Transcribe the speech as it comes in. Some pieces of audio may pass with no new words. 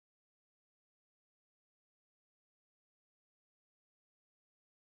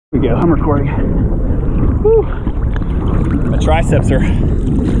Here we go, I'm recording. Whew. My triceps are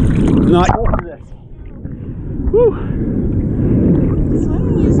not used to this. Whew.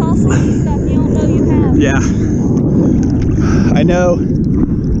 Swimming is also stuff you don't know you have. Yeah. I know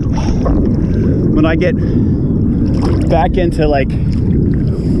when I get back into like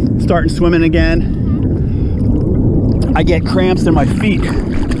starting swimming again, I get cramps in my feet,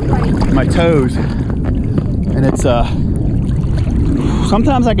 my toes, and it's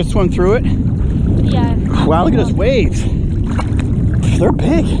sometimes I can swim through it. Yeah. Wow, look at those waves. They're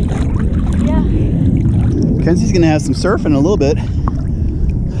big. Yeah. Kenzie's gonna have some surfing in a little bit.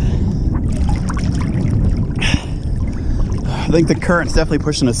 I think the current's definitely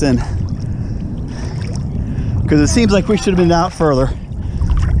pushing us in, because it seems like we should have been out further.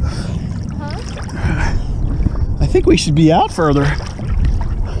 Huh? I think we should be out further.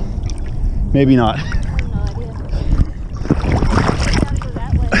 Maybe not. I have no idea. We gotta go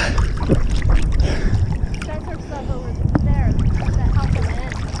that way. Guys, there's stuff over there. That house on the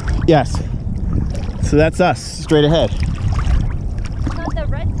end. Yes. So that's us, straight ahead. It's not the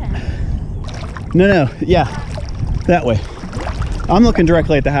red tent. No, yeah, that way. I'm looking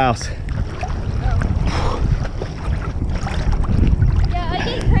directly at the house. Oh. Yeah, I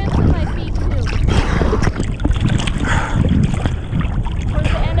get cramps in my feet too. Towards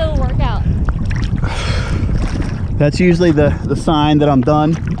the end of the workout. That's usually the sign that I'm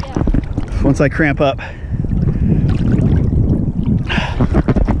done. Yeah. Once I cramp up.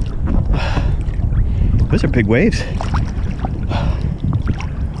 Those are big waves.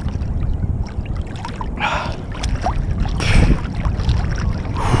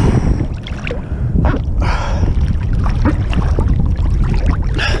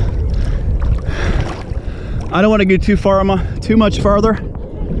 I don't want to go too much further.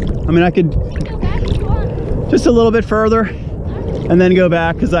 I mean, I could Go back if you want. just a little bit further and then go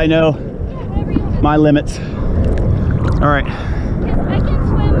back, because I know Yeah, whatever you want. my limits. All right. Because I can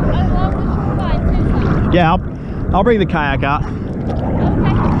swim along the shoreline too, son. Yeah, I'll bring the kayak out,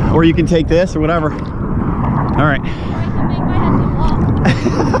 Okay. or you can take this or whatever. All right. Or I can make my husband walk.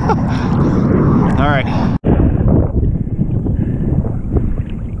 All right.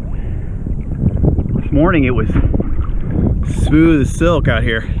 This morning it was smooth as silk out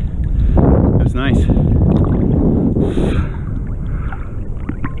here. It was nice.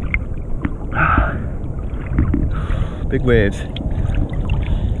 Big waves.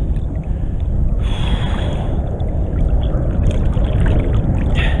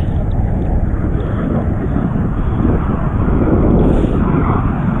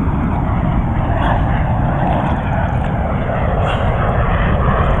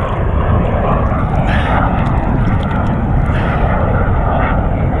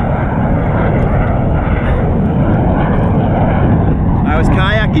 I was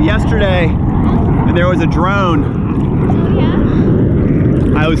kayaking yesterday and there was a drone. Oh,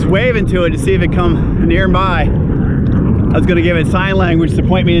 yeah? I was waving to it to see if it come nearby. I was gonna give it sign language to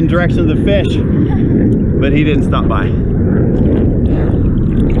point me in the direction of the fish, but he didn't stop by.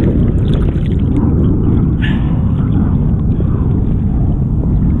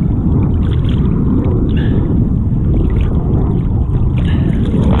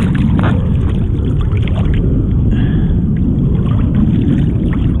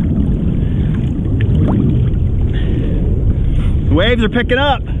 The waves are picking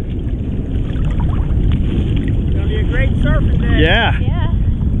up. It's gonna be a great surfing day. Yeah. Yeah.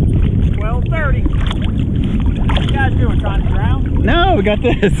 12:30. What you guys doing? Trying to drown? No, we got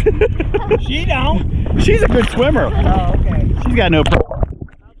this. She don't. She's a good swimmer. Oh, okay. She's got no problem.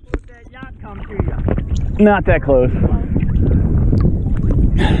 How close that yacht come to you? Not that close.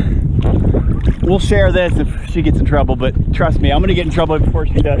 We'll share this if she gets in trouble, but trust me, I'm gonna get in trouble before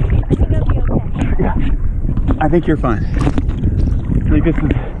she does. I think it'll be okay. Yeah. I think you're fine. I think this is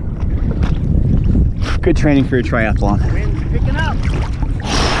good training for your triathlon. Wind's picking up.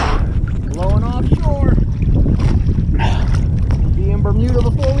 Blowing offshore. We'll be in Bermuda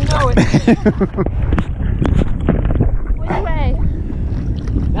before we know it. Which way?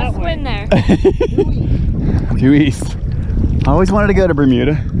 That Let's way. swim there. Due east. I always wanted to go to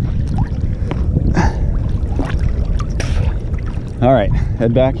Bermuda. All right,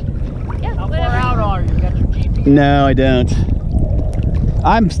 head back. Yeah, How far whatever. out are you? Got your GPS? No, I don't.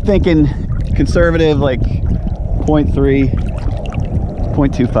 I'm thinking conservative, like 0.3,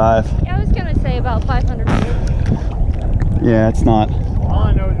 0.25. Yeah, I was gonna say about 500 meters. Yeah, it's not. All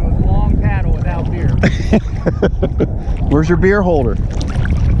I know is it was a long paddle without beer. Where's your beer holder?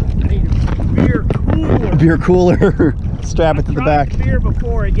 I need a beer cooler. Beer cooler. Strap it to the Try back. beer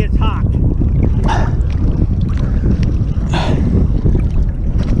before it gets hot.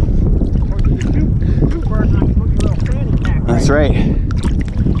 That's right.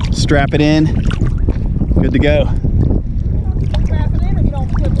 Strap it in. Good to go. Strap it in and you don't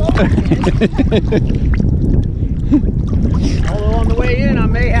flip over again. Although on the way in, I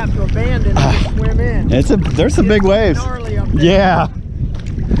may have to abandon and swim in. There's some big waves. Gnarly up there. Yeah.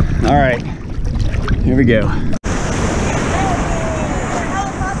 All right. Here we go.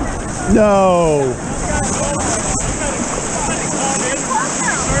 No.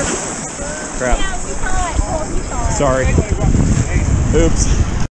 Crap. Sorry. Oops.